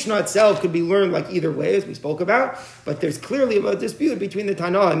our Mishnah itself could be learned like either way, as we spoke about, but there's clearly a dispute between the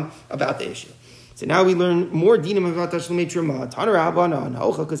Tanaim about the issue. So now we learn more dinim about Tashlumei Truma. Taner Rabbanan,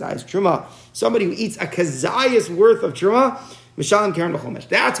 Ha'ocha Kazayas Truma. Somebody who eats a Kazayas worth of Truma, Mishalim Karen B'chomesh.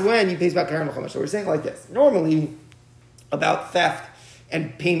 That's when he pays back Karen B'chomesh. So we're saying like this. Normally, about theft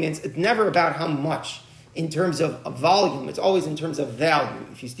and payments, it's never about how much in terms of volume. It's always in terms of value.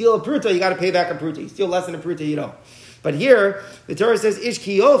 If you steal a pruta, you got to pay back a pruta. You steal less than a pruta, you don't. But here, the Torah says, Ish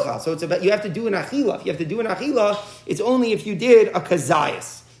kiyocha. So it's about, you have to do an achila. If you have to do an achila, it's only if you did a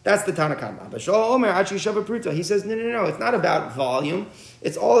kazayas. That's the Tanakama. But Shol Omer Achi Shava Pruta. He says, no. It's not about volume.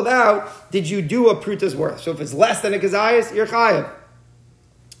 It's all about, did you do a pruta's worth? So if it's less than a kazayas, you're chayav.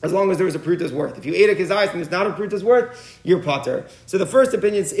 As long as there was a pruta's worth. If you ate a kazayas and it's not a pruta's worth, you're potter. So the first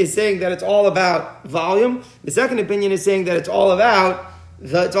opinion is saying that it's all about volume. The second opinion is saying that it's all about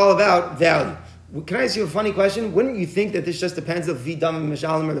value. Can I ask you a funny question? Wouldn't you think that this just depends on the Dam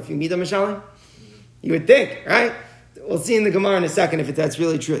Mishalim or the Mida Mishalim? You would think, right? We'll see in the Gemara in a second if that's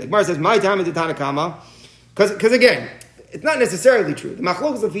really true. The Gemara says, my time is the Tanakama. Because again, it's not necessarily true. The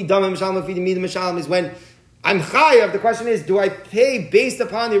Machlokes of Dam Mishalim, the Mida Mishalim is when I'm chayav. The question is, do I pay based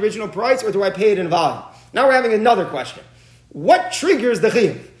upon the original price or do I pay it in volume? Now we're having another question. What triggers the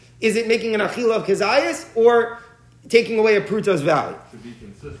chiyuv? Is it making an achila of kazayas or taking away a pruta's value? To be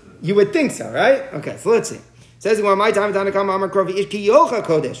consistent. You would think so, right? Okay, so let's see. It says, my time, the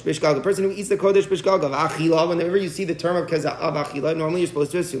person who eats the kodesh bishgalga, achila, whenever you see the term of achila, normally you're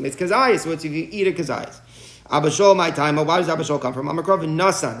supposed to assume it's kazayas, so it's if you eat a kazayas. Abashol, my time, why does Abashol come from? Amakrov in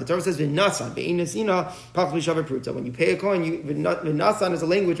Nasan. The Torah says V'nasan, Be'inasina, Pachli Shavar Pruta. When you pay a coin, V'nasan is a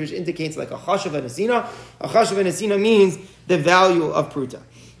language which indicates like a chashav and asina. A chashav and asina means the value of Pruta.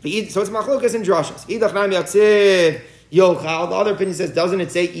 So it's machlokas and drashas. Yochal. The other opinion says, doesn't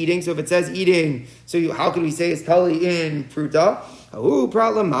it say eating? So if it says eating, so how could we say it's totally in Pruta?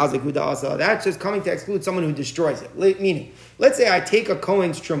 That's just coming to exclude someone who destroys it. Meaning, let's say I take a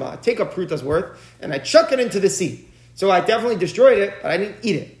Kohen's truma, I take a pruta's worth, and I chuck it into the sea. So I definitely destroyed it, but I didn't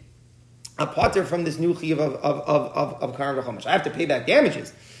eat it. I'm potter from this new chiyuv of Karan v'chomesh. I have to pay back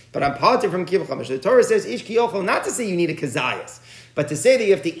damages. But I'm positive from kiyuv chamesh. The Torah says ish kiyochel, not to say you need a kazayas, but to say that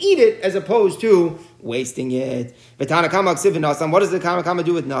you have to eat it as opposed to wasting it. What does the Tanakama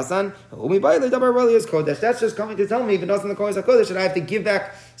do with Nasan? That's just coming to tell me that I have to give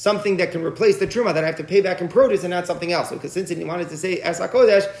back something that can replace the truma, that I have to pay back in produce and not something else. Because since it wanted to say Es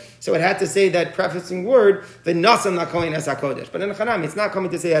HaKodesh, so it had to say that prefacing word, the Nasan Nakoin Es HaKodesh. But in the Chanam, it's not coming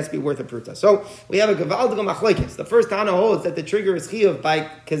to say it has to be worth a pruta. So we have a Gavaldiga Machlekes. The first Tana holds that the trigger is chiyuv by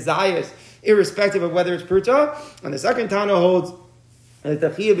Kazayas, irrespective of whether it's pruta. And the second Tana holds that the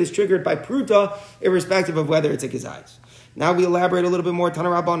chiyuv is triggered by pruta, irrespective of whether it's a kazayis. Now we elaborate a little bit more. Tana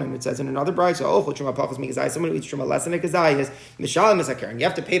Rabbanan, it says in another brayso, truma pachos mikazayis. Someone who eats truma less than a kazayis, mishalim is a karen. You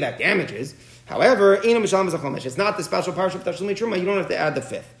have to pay back damages. However, ina mishalim is a chomesh. It's not the special parsha of tashlumei truma. You don't have to add the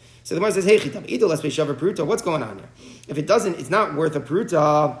fifth. So the Gemara says, hey chitam, ito let's be shavar pruta. What's going on here? If it doesn't, it's not worth a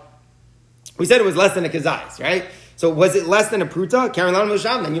pruta. We said it was less than a kazayis, right? So was it less than a pruta? Karen lan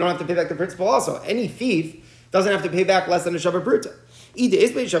misham, then you don't have to pay back the principal also. Any thief doesn't have to pay back less than a shavar pruta. Ida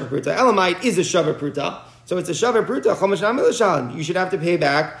is paid shavar pruta. Elamite is a shavar pruta. So it's a shavar pruta. Chomesh namilashan. You should have to pay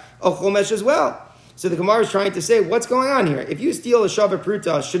back a chomesh as well. So the Gemara is trying to say, what's going on here? If you steal a shavar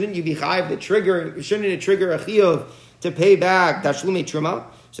pruta, shouldn't you be chayiv the trigger? Shouldn't it trigger a chiyuv to pay back tashlumei truma?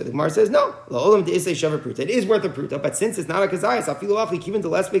 So the Gemara says, no. La'olam de'isei shavar pruta. It is worth a pruta, but since it's not a kazayis, afilu achli even the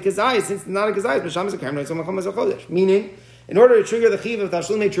less be kazayis, since it's not a kazayis, b'sham is a karam, so macham is a chodesh. Meaning, in order to trigger the chiyuv of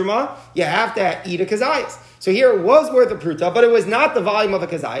tashlumei truma, you have to eat a kazayis. So here it was worth a pruta, but it was not the volume of a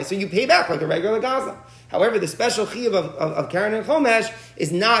kazayis, so you pay back like a regular gazla. However, the special chiyuv of Karen and Chomesh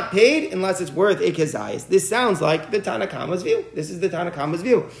is not paid unless it's worth a kazayis. This sounds like the Tanakama's view. This is the Tanakama's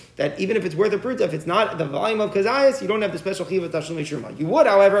view, that even if it's worth a pruta, if it's not the volume of kazayis, you don't have the special chiyuv of tashlumei truma. You would,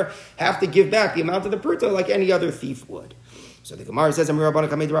 however, have to give back the amount of the pruta like any other thief would. So the Gemara says,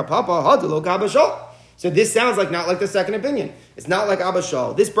 so this sounds like not like the second opinion. It's not like Abba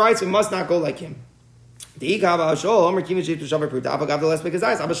Shaul. This brayso must not go like him. Abba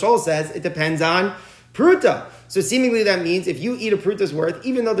Shaul says it depends on pruta. So seemingly that means if you eat a pruta's worth,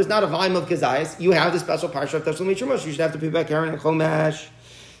 even though there's not a volume of kazayis, you have the special parsha of tashlumei truma. You should have to pay back Karen and Chomesh.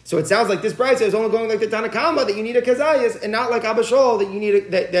 So it sounds like this brayso is only going like the Tanakama that you need a kazayis, and not like Abba Shaul that you need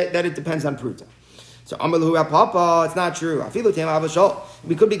that it depends on pruta. So Amalu Papa, it's not true. Afilu Tema Abba Shaul.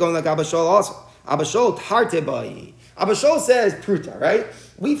 We could be going like Abba Shaul also. Abba Shaul tarte bai. Abba Shaul says pruta, right?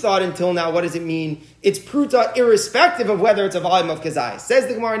 We thought until now, what does it mean? It's pruta irrespective of whether it's a volume of kazayis. Says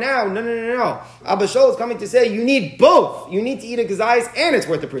the Gemara now, no. Abba Shaul is coming to say you need both. You need to eat a kazayis and it's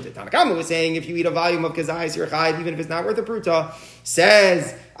worth a pruta. Tanakama was saying if you eat a volume of kazayis, you're chayiv even if it's not worth a pruta.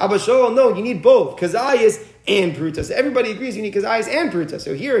 Says Abba Shaul, no, you need both. Kazayis and pruta. So everybody agrees you need kazayis and pruta.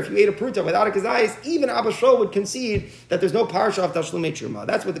 So here, if you ate a pruta without a kazayis, even Abba Shaul would concede that there's no parsha of tashlumei truma.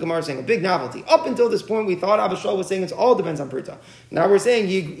 That's what the Gemara is saying, a big novelty. Up until this point, we thought Abba Shaul was saying it all depends on pruta. Now we're saying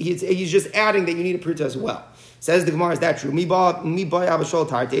he's just adding that you need a pruta as well. Says the Gemara, is that true? Mi boy Abba Shaul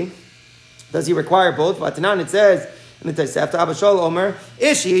tarti. Does he require both? But it says in the Tosefta, Abba Shaul Omer,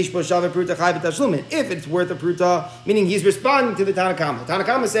 if it's worth a pruta, meaning he's responding to the Tanakama.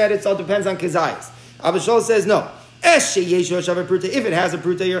 Tanakama said it all depends on kazayis. Abba Shaul says no. If it has a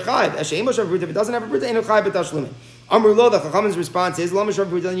pruta, you're chayiv. If it doesn't have a pruta, ain't no chayiv b'tashlumin. Amru lo, the Chacham's response is, lo m'shavar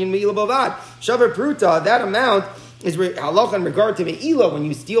pruta yin me'ila bavad. Shavar pruta, that amount is halacha in regard to me'ila. When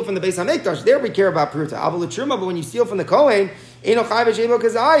you steal from the Beis HaMikdash, there we care about pruta. Avol l'truma, but when you steal from the Kohen, ain't no chayiv b'shevo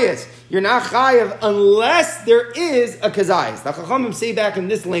kazayis. You're not chayiv unless there is a kazayis. The Chachamim say back in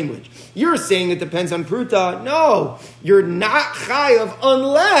this language. You're saying it depends on pruta. No, you're not chayiv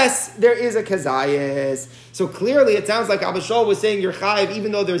unless there is a kazayis. So clearly, it sounds like Abba Shaul was saying you're chayiv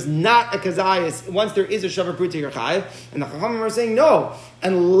even though there's not a kazayis. Once there is a shavar pruta, you're chayiv. And the Chachamim are saying no,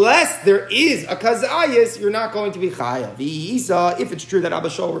 unless there is a kazayis, you're not going to be chayiv. If it's true that Abba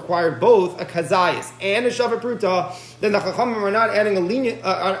Shaul required both a kazayis and a shavar pruta, then the Chachamim are not adding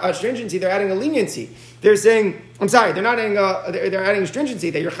a stringency; they're adding a leniency. They're saying, they're not adding they're adding a stringency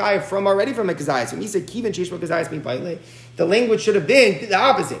that you're chayiv from already from a kazayis. When he said kivan shishma kazayis mi baile, the language should have been the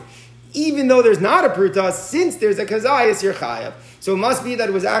opposite. Even though there's not a pruta, since there's a kazayis, you're chayav. So it must be that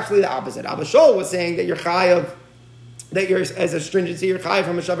it was actually the opposite. Abba Shaul was saying that you're chayav, that you're, as a stringency, you're chayav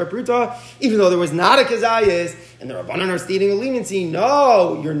from a shavar pruta, even though there was not a kazayis, and the Rabbanan are stating a leniency.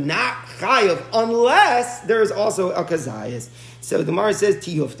 No, you're not chayav unless there's also a kazayis. So the Gemara says,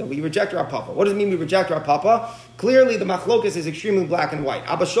 Tiyufta, we reject Rav Papa. What does it mean we reject Rav Papa? Clearly, the machlokas is extremely black and white.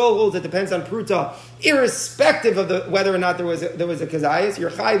 Abba Shaul holds it depends on pruta, irrespective of whether or not there was a kazayis. You're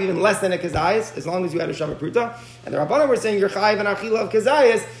chayiv even less than a kazayis, as long as you had a shavar pruta. And the Rabbanan were saying you're chayiv and achila of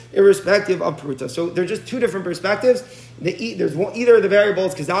kazayis, irrespective of pruta. So they're just two different perspectives. There's either the variable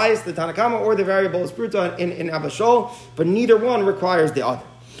is kazayis, the Tanakama, or the variable is pruta in Abba Shaul, but neither one requires the other.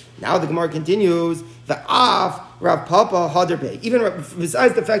 Now the Gemara continues, the Af Rav Papa Haderbe. Even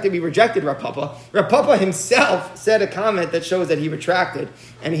besides the fact that we rejected Rav Papa himself said a comment that shows that he retracted,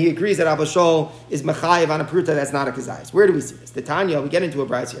 and he agrees that Abba Shol is Mechayev on a Pruta that's not a Kazayis. Where do we see this? The Tanya, we get into a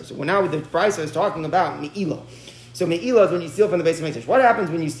Bryce here. So now the Bryce is talking about Me'ilah. So Me'ilah is when you steal from the Beis HaMikdash. What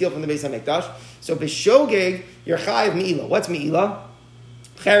happens when you steal from the Beis HaMikdash? So B'shogeg, you're Chayev Me'ilah. What's Me'ilah?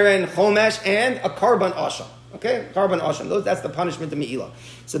 Cheren, Chomesh, and a Karban Asham. Okay, Karban Asham. That's the punishment of Me'ilah.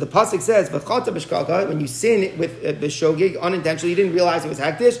 So the pasuk says, "V'chata b'shkaka," when you sin with b'shogeg unintentionally, you didn't realize it was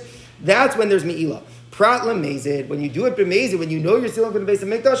hektish. That's when there's Me'ilah. Prat lemezid, when you do it b'mezid, when you know you're stealing from the Beis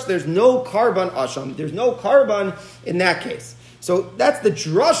HaMikdash, there's no Karban Asham. There's no Karban in that case. So that's the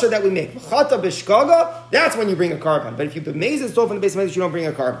drasha that we make. V'chata b'shkaga, that's when you bring a Karban. But if you b'mezid stole from the Beis HaMikdash, you don't bring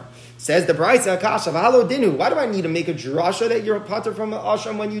a Karban. Says the Brisa, Kasha, v'halo dinu. Why do I need to make a drasha that you're a pater from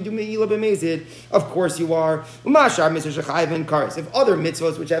Asham when you do Me'ilah b'mezid? Of course you are. Umashar mitzvah shechayev and kares. If other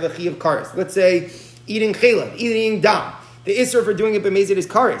mitzvahs which have a chi of kares, let's say eating chelav, eating dam, the isser for doing it b'mezid is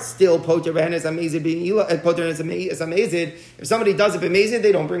kares. Still poter b'henes amezid b'Me'ilah, poter is amezid. If somebody does it b'mezid,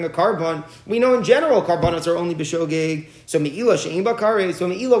 they don't bring a karban. We know in general karbanos are only b'shogeg. So Me'ilah she'im b'kares. So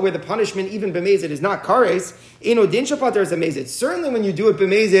Me'ilah where the punishment even b'mezid is not kares. Eno din shapater is amezid. Certainly when you do it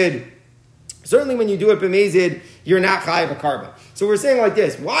b'mezid, you're not chayiv a karban. So we're saying like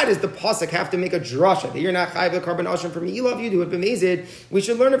this: why does the pasuk have to make a drasha that you're not chayiv a karban asham for Me'ilah if you do it b'mezid? We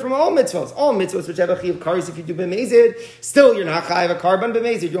should learn it from all mitzvahs. All mitzvahs which have a chayiv kares, if you do b'mezid, still you're not chayiv a karban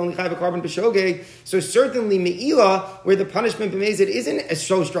b'mezid. You're only chayiv a karban b'shogeg. So certainly Me'ilah, where the punishment b'mezid isn't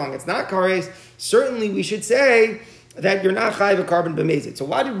so strong, it's not kares. Certainly we should say that you're not chayiv a karban b'mezid. So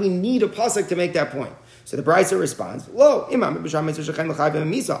why did we need a pasuk to make that point? So the Brisa responds, "Lo, imam other mitzvos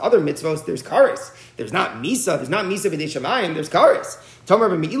there's kares. There's not misa b'dei shamayim. There's kares. Tomer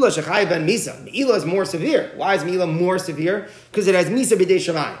b'me'ilah shechayv ben misa. Me'ilah is more severe. Why is Me'ilah more severe? Because it has misa b'dei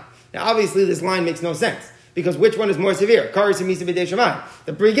shamayim. Now, obviously, this line makes no sense because which one is more severe? Kares and misa b'dei shamayim.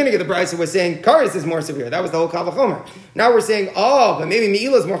 The beginning of the Brisa was saying kares is more severe. That was the whole kal v'chomer. Now we're saying, but maybe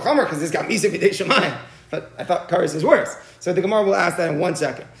Me'ilah is more chomer because it's got misa b'dei shamayim. But I thought kares is worse. So the Gemara will ask that in 1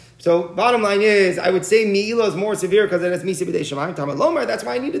 second. So bottom line is, I would say Me'ilah is more severe because it has Misa B'dei Shamayim. Talmud Lomar, that's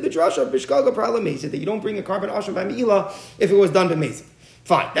why I needed the drasha of Bishkaga Prala Mesa, that you don't bring a karban asham by Me'ilah if it was done b'mezid.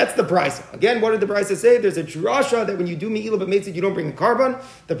 Fine, that's the Brisa. Again, what did the Brisa say? There's a drasha that when you do Me'ilah b'mezid, you don't bring a karban.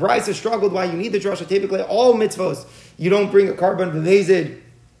 The Brisa struggled why you need the drasha. Typically, all mitzvos, you don't bring a karban b'mezid.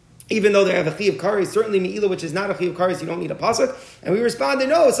 Even though they have a chi of kares, certainly Me'ilah, which is not a chi of kares, you don't need a pasuk. And we responded,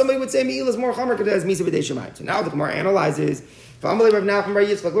 no, somebody would say Me'ilah is more chamer because it has Misa B'dei Shamayim. So now the Gemara analyzes, which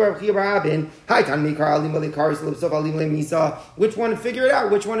one figure it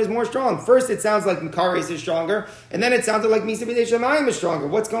out? Which one is more strong? First, it sounds like Kares is stronger, and then it sounded like Misa B'dei Shamayim is stronger.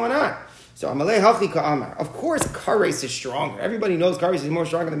 What's going on? So Amalei Hachi Ka'amar. Of course, Kares is stronger. Everybody knows Kares is more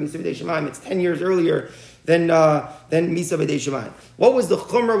stronger than Misa B'dei Shamayim. It's 10 years earlier than Misa B'dei Shamayim. What was the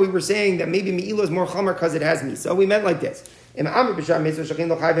chumrah we were saying that maybe Me'ilah is more chumrah because it has Misa? We meant like this. What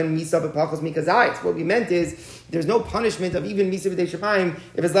we meant is there's no punishment of even Misa B'dei Shamayim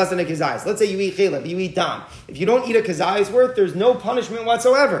if it's less than a kazayis. Let's say you eat chelav, you eat dam. If you don't eat a kazayis worth, there's no punishment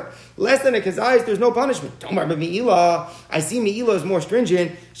whatsoever. Less than a kazayis, there's no punishment. Tomar b'Me'ilah, I see Me'ilah is more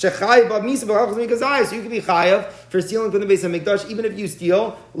stringent. Shechayev b'Misa b'Pachos mikazayis. So you can be chayev for stealing from the Beis HaMikdash even if you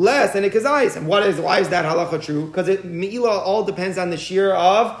steal less than a kazayis. And why is that halacha true? Because Me'ilah all depends on the shear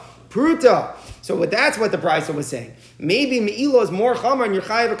of pruta. So that's what the Brisa was saying. Maybe Me'ilah is more chamer and you're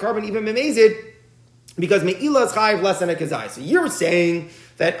chayev a karban even b'mezid because Me'ilah is chayev less than a kazai. So you're saying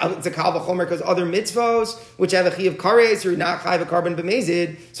that it's a kal v'chomer because other mitzvos which have a chi of kares, you're not chayev a karban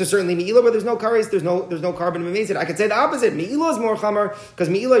b'mezid. So certainly Me'ilah where there's no kares, there's no karban b'mezid. I could say the opposite. Me'ilah is more chamer because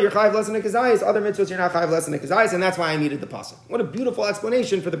Me'ilah you're chayev less than a kazai. Other mitzvos you're not chayev less than a kazai, and that's why I needed the pasuk. What a beautiful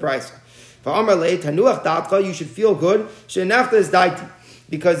explanation for the Brisa. For Amar Le Tanuach Datcha, you should feel good. She'nafta is daiti.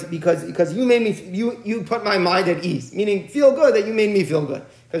 Because you made me, you put my mind at ease. Meaning, feel good that you made me feel good.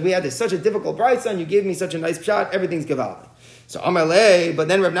 Because we had such a difficult Brisa and you gave me such a nice shot, everything's gewaldig. So Amalei, but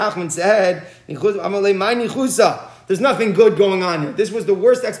then Rav Nachman said, Amalei, my nichusa. There's nothing good going on here. This was the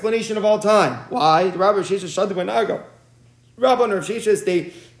worst explanation of all time. Why? Rabbi Sheshes Shadu Banago. Rabbi and Rav Sheshes,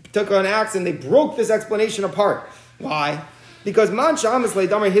 they took an axe and they broke this explanation apart. Why? Because man sha'amis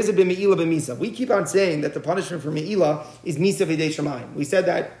le'damar hizib b'me'ilah b'misa. We keep on saying that the punishment for me'ilah is misa v'dei shamayim. We said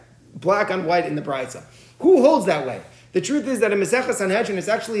that black on white in the Brisa. Who holds that way? The truth is that in Masechah Sanhedrin it's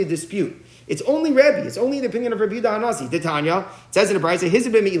actually a dispute. It's only Rebbe. It's only the opinion of Rabbi Yehuda Hanasi. The Tanya says in the Brisa,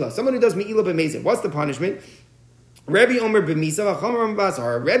 hizib b'me'ilah. Someone who does me'ilah b'mezid. What's the punishment? Rebbe Omer b'misa v'cham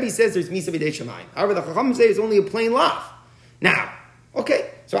b'basar. Rebbe says there's misa v'dei shamayim. However, the Chacham say it's only a plain laugh. Now, okay,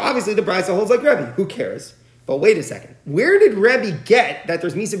 so obviously the Brisa holds like Rebbe. Who cares? But wait a second. Where did Rebbe get that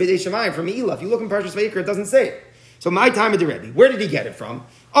there's Misa B'dei Shemayim from Me'ilah? If you look in Parshas Vayikra, it doesn't say it. So my time of the Rebbe, where did he get it from?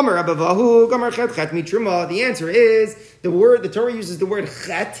 Amar Rabba Vahu, Amar Chet Chet Mi Truma. The answer is the Torah uses the word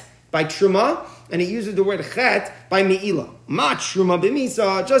Chet by Truma, and it uses the word Chet by Me'ilah. Ma Truma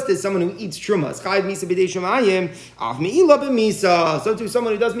b'misa, just as someone who eats Truma is Chayiv Misa B'dei Shemayim, Av Me'ilah b'misa. So too,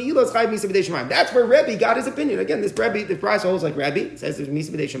 someone who does Me'ilah is Chayiv Misa B'dei Shemayim. That's where Rebbe got his opinion. Again, this price holds like Rebbe. It says there's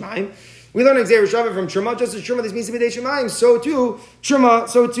Misa B'dei Shemayim. We learn Xer Shava from Truma, just as Truma is Misa B'dei Shemayim, so too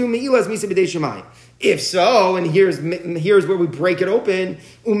Me'ilah is Misa B'dei Shemayim. If so, and here's where we break it open,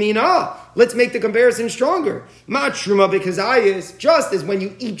 umina, let's make the comparison stronger. Ma Truma b'kazayis, just as when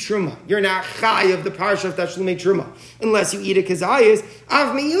you eat Truma, you're not chai of the parsha of Tashlumei Truma, unless you eat a kazayis,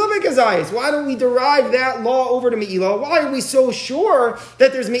 av Me'ilah b'kazayis. Why don't we derive that law over to Me'ilah? Why are we so sure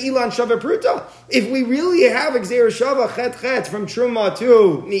that there's Me'ilah and Shava Pruta? If we really have Xer Shava chet from Truma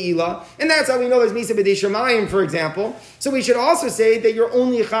to Me'ilah, and that's how we know there's Misa B'dei Shemayim, for example, so we should also say that you're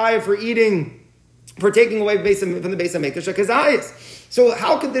only chai for taking away from the Beis HaMikdash kazayis. So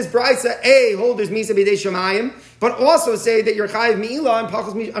how could this brisa hold there's Misa B'dei Shemayim, but also say that you're chayiv Me'ilah and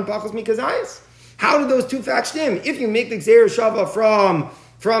pachos mikazayis? How do those two facts stem? If you make the Xer Shava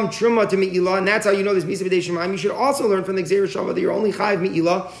from Truma to Me'ilah, and that's how you know there's Misa B'dei Shemayim, you should also learn from the Xer Shava that you're only chayiv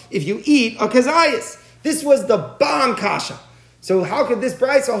Me'ilah if you eat a kazayis. This was the bomb kasha. So how could this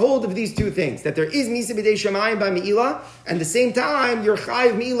brisa hold of these two things? That there is Misa B'dei Shemayim by Me'ilah, and at the same time, you're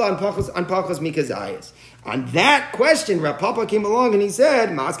chayiv Me'ilah on pachos mikazayis. On that question, Rav Papa came along and he said,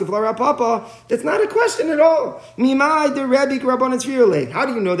 Maskefla Rav Papa, that's not a question at all. Mimai the Rebbe Rabbanan Tzvirle. How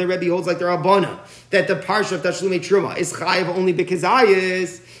do you know that Rebbe holds like the Rabbana, that the parsha of Tashlumei Truma is chayiv only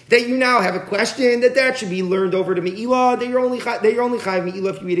b'kazayis? That you now have a question that should be learned over to Me'ilah, that you're only chayiv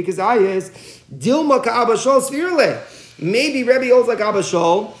Me'ilah if you eat a kazayis. Dilma ka'Abba Shol Tzvirle. Maybe Rebbe holds like Abba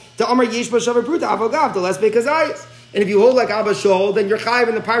Shol, to Amar Yesh B'Shavar Pruta, Avogav, to less Bekazayis. And if you hold like Abba Shol, then you're chayiv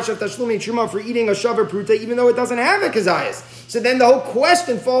in the parsha of Tashlumei Truma for eating a Shavar Pruta, even though it doesn't have a Kazayis. So then the whole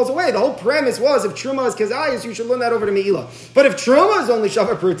question falls away. The whole premise was, if Truma is Kazayis, you should learn that over to Me'ilah. But if Truma is only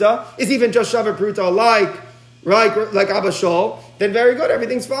Shavar Pruta, is even just Shavar Pruta like Abba Shol, then very good,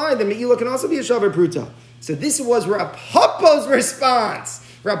 everything's fine. Then Me'ilah can also be a Shavar Pruta. So this was Rav Papa's response.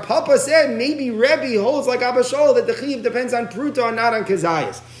 Rav Papa said maybe Rebbe holds like Abba Shol that the Chiv depends on Pruta and not on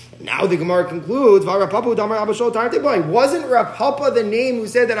Kazayas. Now the Gemara concludes, wasn't Rav Papa the name who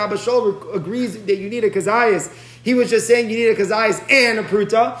said that Abba Shol agrees that you need a Kazayas? He was just saying you need a Kazayas and a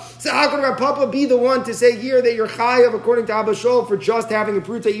Pruta. So how could Rav Papa be the one to say here that you're Chayav according to Abba Shol for just having a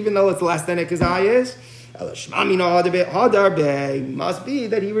Pruta even though it's less than a Kazayas? Must be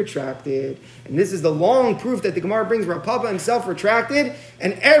that he retracted. And this is the long proof that the Gemara brings. Rav Papa himself retracted,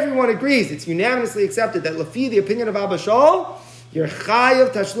 and everyone agrees. It's unanimously accepted that Lafi, the opinion of Abba Shol, you're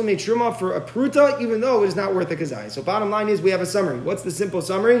chayav tashlumei truma for a pruta, even though it is not worth a kazai. So bottom line is we have a summary. What's the simple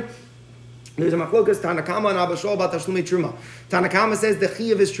summary? There's a machlokas, Tanakama and Abba Shol about tashlumei truma. Tanakama says the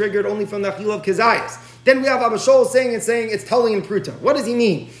chiyuv is triggered only from the chiyuv of kazayas. Then we have Abba Shol saying it's telling in pruta. What does he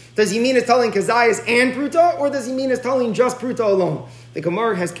mean? Does he mean it's telling kazayas and pruta, or does he mean it's telling just pruta alone? The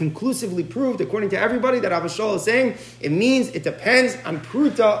Gemara has conclusively proved, according to everybody, that Abba Shol is saying it means it depends on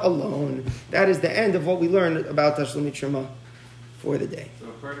pruta alone. That is the end of what we learned about tashlumei truma for the day. So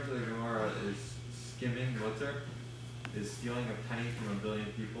according to the Gemara, is skimming mutter? Is stealing a penny from a billion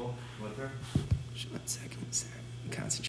people mutter? One second. Concentrate.